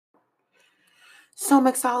So,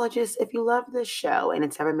 mixologists, if you love this show and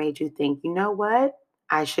it's ever made you think, you know what,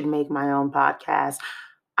 I should make my own podcast,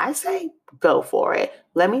 I say go for it.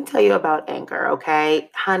 Let me tell you about Anchor, okay?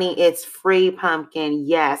 Honey, it's free, pumpkin.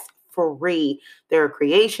 Yes, free. There are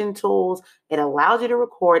creation tools. It allows you to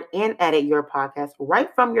record and edit your podcast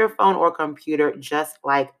right from your phone or computer, just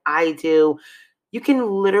like I do. You can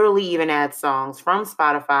literally even add songs from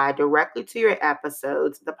Spotify directly to your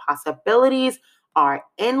episodes. The possibilities are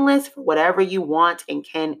endless for whatever you want and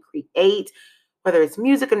can create, whether it's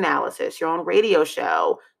music analysis, your own radio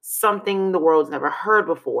show, something the world's never heard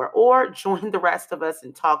before, or join the rest of us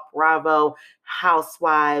and talk Bravo,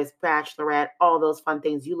 Housewives, Bachelorette, all those fun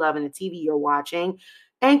things you love in the TV you're watching.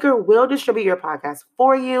 Anchor will distribute your podcast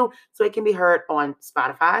for you so it can be heard on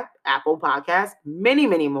Spotify, Apple Podcasts, many,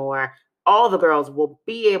 many more. All the girls will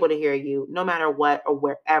be able to hear you no matter what or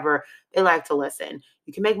wherever they like to listen.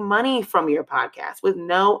 You can make money from your podcast with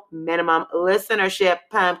no minimum listenership,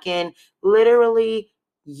 pumpkin. Literally,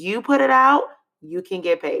 you put it out, you can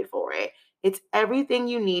get paid for it. It's everything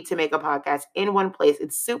you need to make a podcast in one place.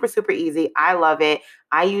 It's super, super easy. I love it.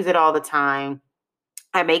 I use it all the time.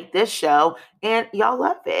 I make this show and y'all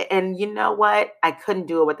love it. And you know what? I couldn't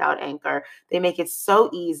do it without Anchor. They make it so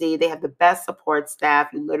easy. They have the best support staff.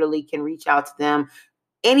 You literally can reach out to them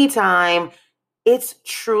anytime. It's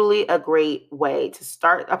truly a great way to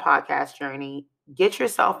start a podcast journey. Get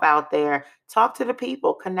yourself out there, talk to the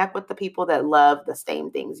people, connect with the people that love the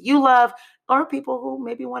same things you love, or people who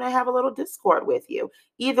maybe want to have a little discord with you.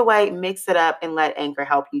 Either way, mix it up and let Anchor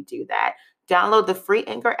help you do that. Download the free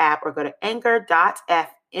Anchor app or go to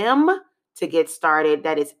anchor.fm to get started.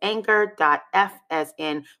 That is anchor.f as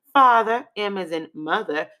in father, M as in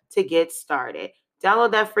mother, to get started.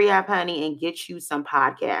 Download that free app, honey, and get you some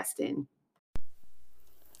podcasting.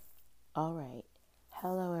 All right.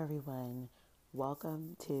 Hello, everyone.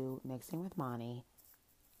 Welcome to Mixing with Monty.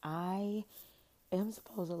 I am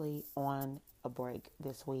supposedly on a break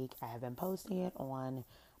this week. I have been posting it on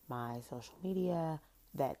my social media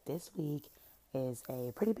that this week is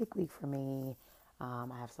a pretty big week for me. I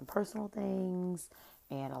have some personal things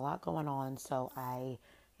and a lot going on, so I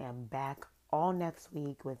am back all next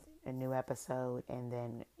week with a new episode, and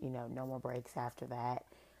then, no more breaks after that.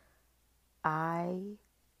 I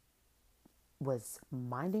was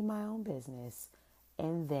minding my own business,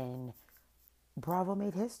 and then Bravo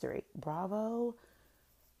made history. Bravo,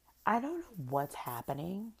 I don't know what's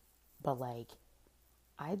happening, but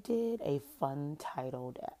I did a fun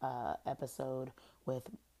titled episode with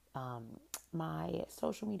my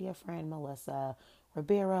social media friend Melissa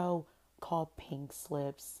Ribeiro called Pink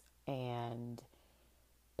Slips and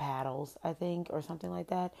Paddles, I think, or something like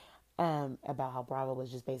that. About how Bravo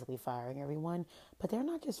was just basically firing everyone. But they're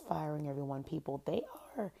not just firing everyone, people. They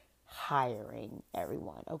are hiring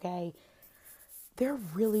everyone, okay? They're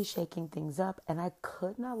really shaking things up, and I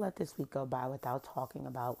could not let this week go by without talking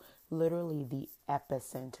about literally the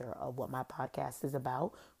epicenter of what my podcast is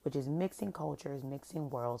about, which is mixing cultures, mixing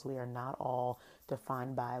worlds. We are not all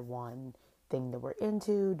defined by one thing that we're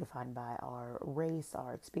into, defined by our race,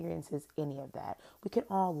 our experiences, any of that. We can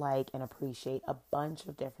all like and appreciate a bunch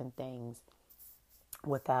of different things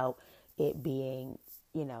without it being,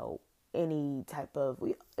 you know, any type of,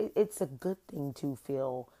 it's a good thing to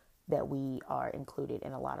feel that we are included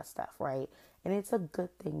in a lot of stuff, right? And it's a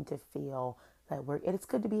good thing to feel that it's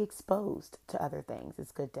good to be exposed to other things.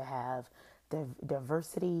 It's good to have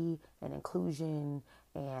diversity and inclusion,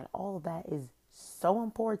 and all of that is so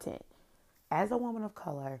important. As a woman of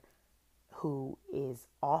color who is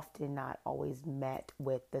often not always met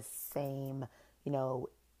with the same, you know,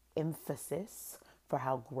 emphasis for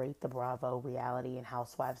how great the Bravo reality and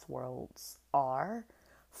Housewives worlds are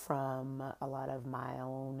from a lot of my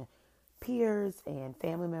own peers and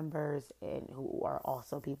family members, and who are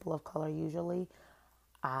also people of color usually,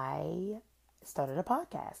 I started a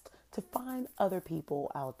podcast to find other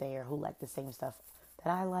people out there who like the same stuff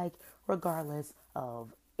that I like, regardless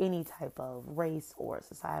of any type of race or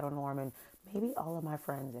societal norm. And maybe all of my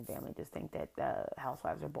friends and family just think that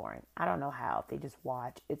housewives are boring. I don't know how. If they just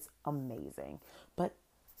watch, it's amazing. But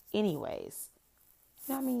anyways,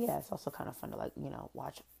 I mean, yeah, it's also kind of fun to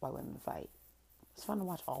watch white women fight. It's fun to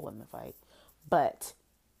watch all women fight. But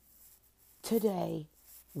today,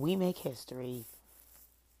 we make history.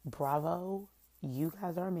 Bravo, you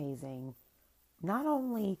guys are amazing. Not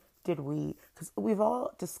only did we, because we've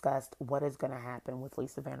all discussed what is going to happen with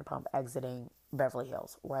Lisa Vanderpump exiting Beverly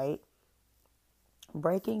Hills, right?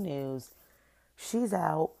 Breaking news, she's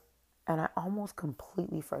out, and I almost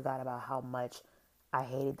completely forgot about how much I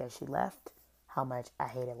hated that she left, how much I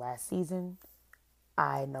hated last season.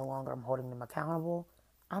 I no longer am holding them accountable.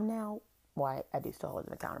 I'm now Well, I do still hold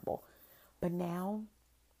them accountable. But now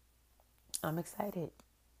I'm excited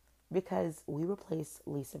because we replaced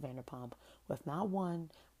Lisa Vanderpump with not one,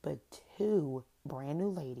 but two brand new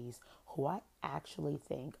ladies who I actually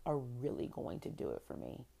think are really going to do it for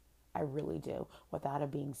me. I really do, without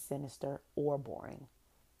it being sinister or boring.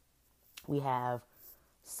 We have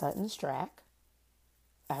Sutton Strack,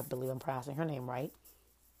 I believe I'm pronouncing her name right,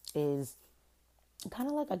 is kind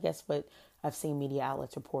of like, I guess, what I've seen media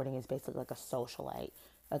outlets reporting is basically like a socialite,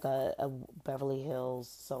 like a Beverly Hills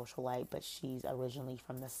socialite, but she's originally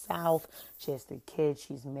from the South. She has 3 kids.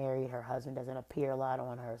 She's married. Her husband doesn't appear a lot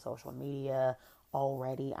on her social media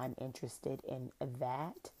already. I'm interested in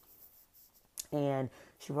that. And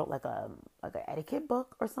she wrote like an etiquette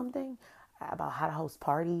book or something about how to host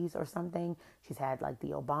parties or something. She's had like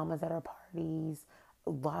the Obamas at her parties,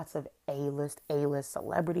 lots of A-list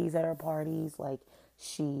celebrities at her parties. Like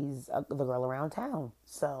she's the girl around town.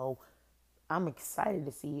 So I'm excited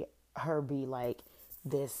to see her be like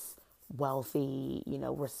this wealthy,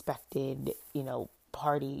 respected,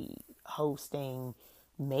 party hosting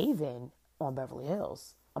maven on Beverly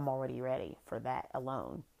Hills. I'm already ready for that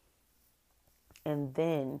alone. And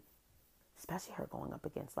then, especially her going up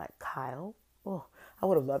against like Kyle. Oh, I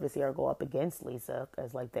would have loved to see her go up against Lisa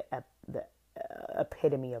as like the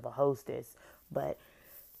epitome of a hostess. But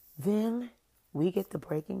then we get the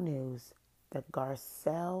breaking news that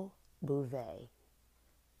Garcelle Bouvet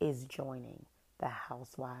is joining the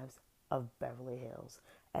Housewives of Beverly Hills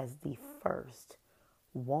as the first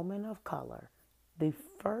woman of color, the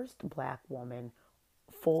first black woman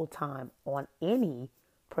full time on any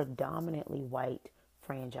predominantly white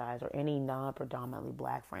franchise or any non predominantly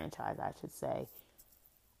black franchise, I should say.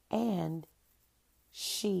 And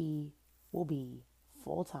she will be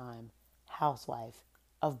full time housewife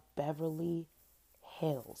of Beverly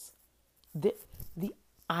Hills. The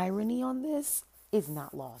irony on this is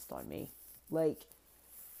not lost on me. Like,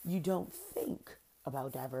 you don't think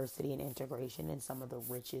about diversity and integration in some of the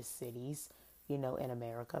richest cities, in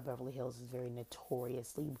America. Beverly Hills is very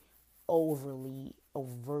notoriously, overtly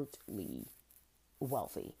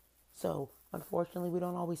wealthy. So, unfortunately, we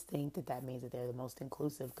don't always think that that means that they're the most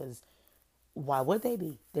inclusive because why would they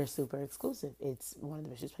be? They're super exclusive. It's one of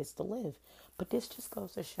the richest places to live. But this just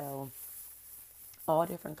goes to show all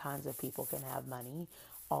different kinds of people can have money.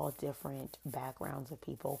 All different backgrounds of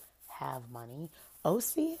people have money.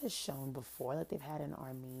 OC has shown before that they've had an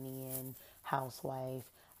Armenian housewife.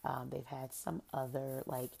 They've had some other,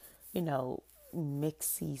 like,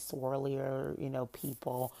 mixy, swirlier,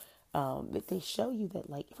 people. But they show you that,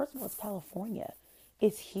 like, first of all, it's California.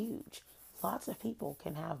 It's huge. Lots of people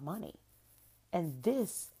can have money. And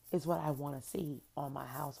this is what I want to see on my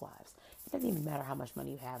housewives. It doesn't even matter how much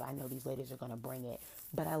money you have. I know these ladies are going to bring it.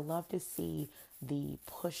 But I love to see the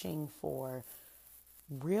pushing for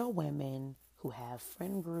real women who have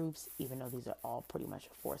friend groups, even though these are all pretty much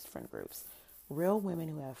forced friend groups. Real women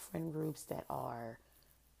who have friend groups that are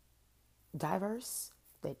diverse,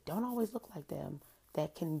 that don't always look like them,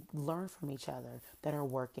 that can learn from each other, that are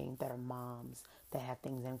working, that are moms, that have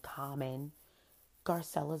things in common.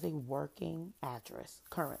 Garcelle is a working actress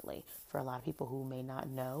currently. For a lot of people who may not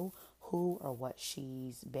know who or what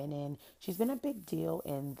she's been in, she's been a big deal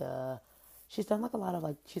in she's done like a lot of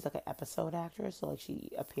like, she's like an episode actress. So like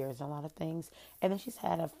she appears in a lot of things. And then she's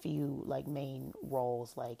had a few like main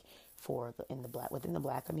roles like within the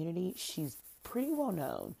black community. She's pretty well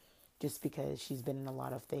known just because she's been in a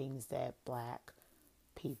lot of things that black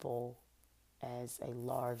people as a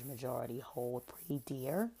large majority hold pretty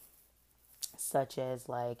dear, such as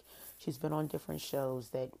like she's been on different shows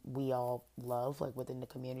that we all love, like within the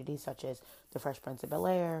community, such as The Fresh Prince of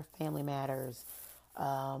Bel-Air, Family Matters.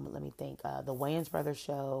 Let me think. The Wayans Brothers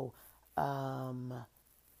show, Hanging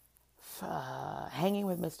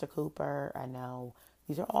with Mr. Cooper. I know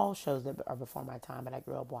these are all shows that are before my time, but I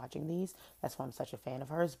grew up watching these. That's why I'm such a fan of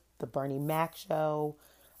hers. The Bernie Mac show.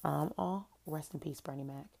 Rest in peace, Bernie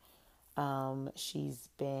Mac. She's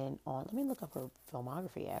been on, let me look up her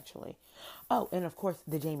filmography actually. Oh, and of course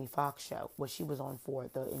the Jamie Foxx show, which she was on for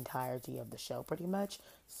the entirety of the show pretty much.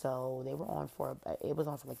 So it was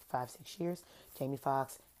on for like 5-6 years. Jamie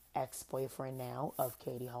Foxx, ex-boyfriend now of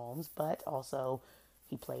Katie Holmes, but also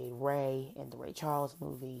he played Ray in the Ray Charles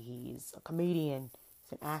movie. He's a comedian,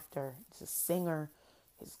 he's an actor, he's a singer.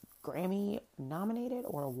 He's Grammy nominated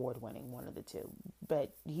or award winning, one of the two.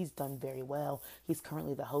 But he's done very well. He's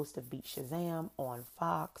currently the host of Beat Shazam on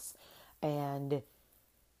Fox. And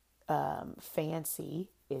Fancy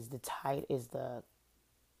is the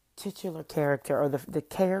titular character, or the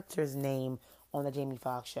character's name on the Jamie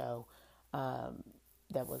Foxx show.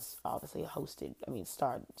 that was obviously hosted,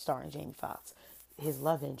 starring Jamie Foxx. His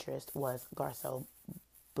love interest was Garcelle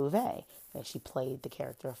Bouvet, and she played the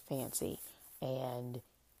character of Fancy, and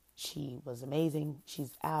she was amazing.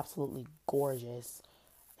 She's absolutely gorgeous.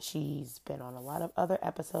 She's been on a lot of other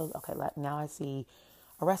episodes. Okay, now I see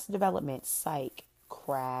Arrested Development, Psych,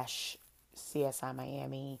 Crash, CSI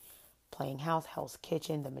Miami, Playing House, Hell's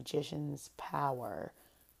Kitchen, The Magician's Power,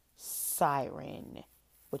 Siren,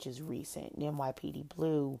 which is recent, NYPD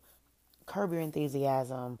Blue, Curb Your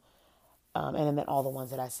Enthusiasm, and then all the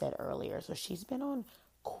ones that I said earlier. So she's been on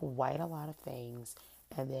quite a lot of things,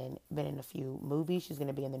 and then been in a few movies. She's going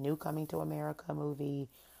to be in the new Coming to America movie,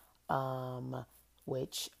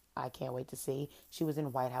 which I can't wait to see. She was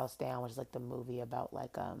in White House Down, which is like the movie about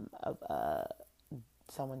like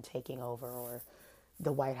someone taking over, or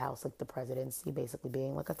the White House, like the presidency basically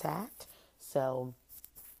being like attacked. So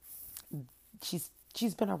she's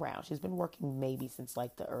been around. She's been working maybe since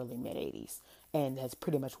like the early mid 80s, and has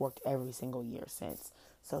pretty much worked every single year since.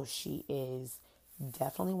 So she is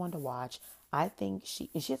definitely one to watch. I think she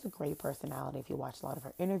has a great personality. If you watch a lot of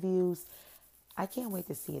her interviews, I can't wait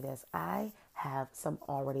to see this. I have some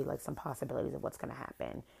possibilities of what's going to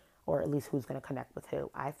happen, or at least who's going to connect with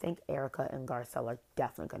who. I think Erica and Garcelle are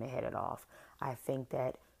definitely going to hit it off. I think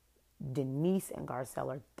that Denise and Garcelle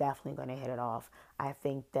are definitely going to hit it off. I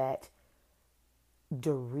think that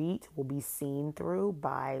Dorit will be seen through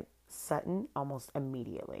by Sutton almost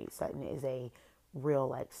immediately. Sutton is a real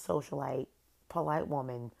like socialite, polite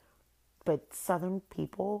woman, but Southern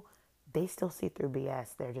people, they still see through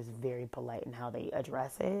BS. They're just very polite in how they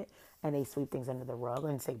address it, and they sweep things under the rug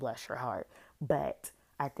and say bless your heart. But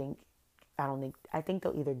I think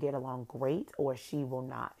they'll either get along great, or she will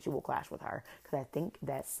not. She will clash with her, because I think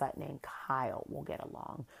that Sutton and Kyle will get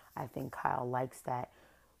along. I think Kyle likes that,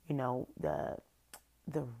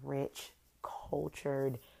 the rich,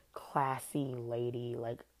 cultured, classy lady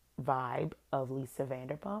like vibe of Lisa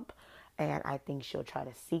Vanderpump, and I think she'll try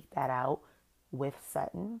to seek that out with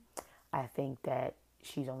Sutton. I think that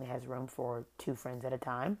she only has room for 2 friends at a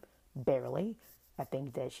time, barely. I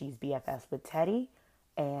think that she's BFFs with Teddy,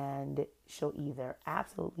 and she'll either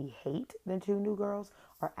absolutely hate the 2 new girls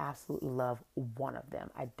or absolutely love one of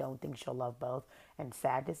them. I don't think she'll love both, and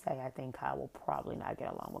sad to say, I think Kyle will probably not get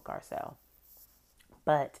along with Garcelle.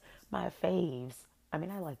 But my faves, I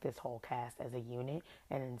like this whole cast as a unit,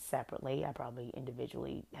 and then separately, I probably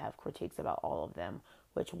individually have critiques about all of them,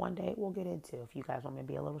 which one day we'll get into if you guys want me to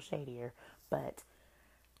be a little shadier. But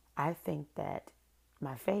I think that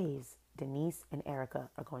my faves, Denise and Erica,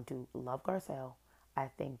 are going to love Garcelle. I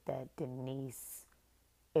think that Denise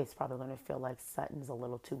is probably going to feel like Sutton's a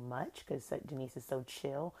little too much, because Denise is so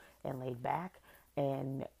chill and laid back,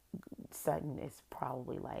 and Sutton is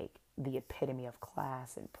probably like the epitome of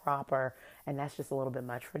class and proper, and that's just a little bit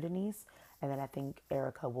much for Denise. And then I think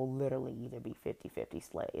Erica will literally either be 50-50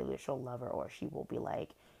 split. Either she'll love her, or she will be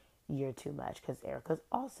like, you're too much, because Erica's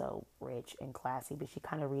also rich and classy, but she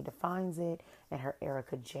kind of redefines it in her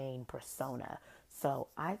Erica Jane persona. So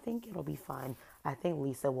I think it'll be fun. I think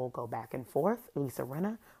Lisa will go back and forth. Lisa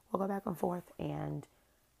Rinna will go back and forth, and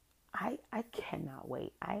I cannot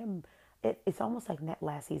wait. It's almost like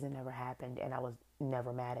last season never happened, and I was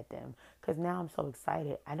never mad at them, because now I'm so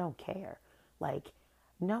excited. I don't care. Like,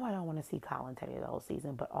 no, I don't want to see Colin Teddy the whole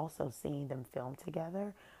season, but also seeing them film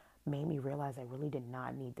together made me realize I really did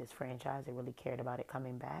not need this franchise. I really cared about it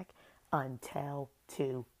coming back until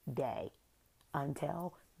today.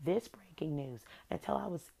 Until this breaking news. Until I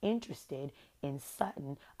was interested in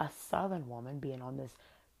Sutton, a Southern woman, being on this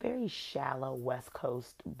very shallow West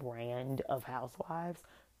Coast brand of housewives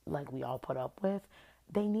like we all put up with.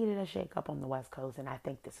 They needed a shake up on the West Coast, and I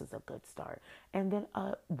think this is a good start. And then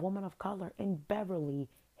a woman of color in Beverly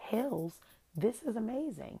Hills. This is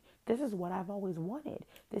amazing. This is what I've always wanted.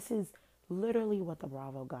 This is literally what the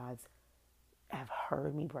Bravo gods have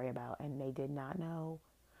heard me pray about, and they did not know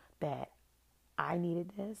that I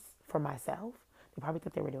needed this for myself. They probably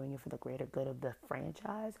thought they were doing it for the greater good of the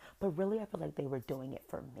franchise, but really I feel like they were doing it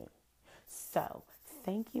for me. So,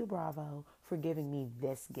 thank you, Bravo, for giving me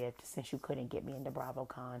this gift, since you couldn't get me into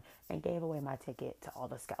BravoCon and gave away my ticket to all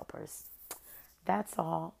the scalpers. That's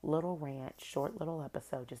all. Little rant, short little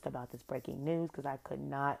episode just about this breaking news, because I could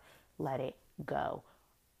not let it go.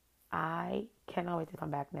 I cannot wait to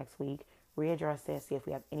come back next week, readdress this, see if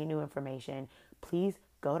we have any new information. Please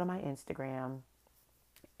go to my Instagram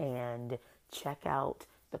and check out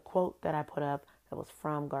the quote that I put up that was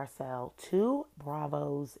from Garcelle to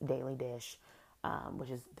Bravo's Daily Dish, which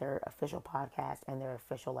is their official podcast and their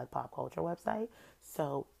official like pop culture website.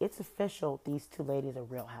 So it's official. These 2 ladies are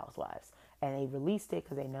Real Housewives, and they released it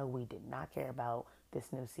because they know we did not care about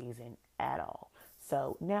this new season at all.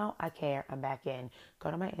 So now I care. I'm back in.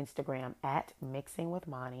 Go to my Instagram at Mixing with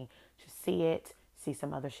Monty to see it. See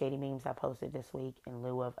some other shady memes I posted this week in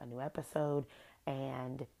lieu of a new episode.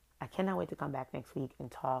 And I cannot wait to come back next week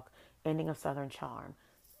and talk ending of Southern Charm,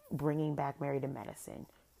 bringing back Married to Medicine,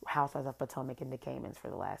 Housewives of Potomac and the Caymans for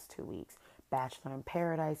the last 2 weeks, Bachelor in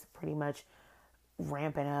Paradise pretty much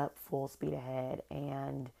ramping up full speed ahead,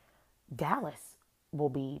 and Dallas will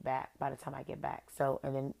be back by the time I get back. So,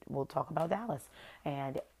 and then we'll talk about Dallas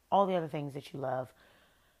and all the other things that you love.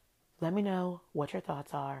 Let me know what your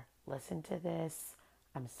thoughts are. Listen to this.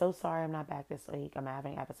 I'm so sorry I'm not back this week. I'm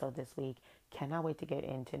having an episode this week. Cannot wait to get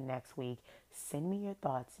into next week. Send me your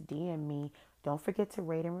thoughts. DM me. Don't forget to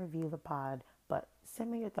rate and review the pod, but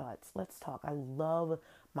send me your thoughts. Let's talk. I love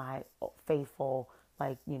my faithful,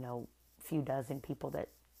 few dozen people that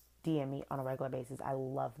DM me on a regular basis. I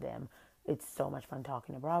love them. It's so much fun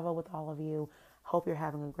talking to Bravo with all of you. Hope you're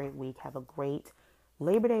having a great week. Have a great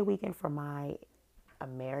Labor Day weekend for my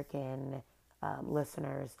American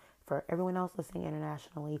listeners. For everyone else listening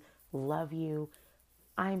internationally, love you.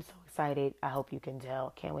 I'm so excited. I hope you can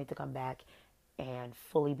tell. Can't wait to come back and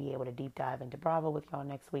fully be able to deep dive into Bravo with y'all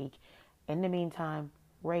next week. In the meantime,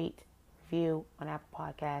 rate, review on Apple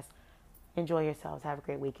Podcasts. Enjoy yourselves. Have a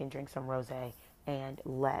great weekend. Drink some rosé. And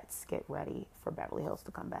let's get ready for Beverly Hills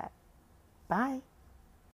to come back. Bye.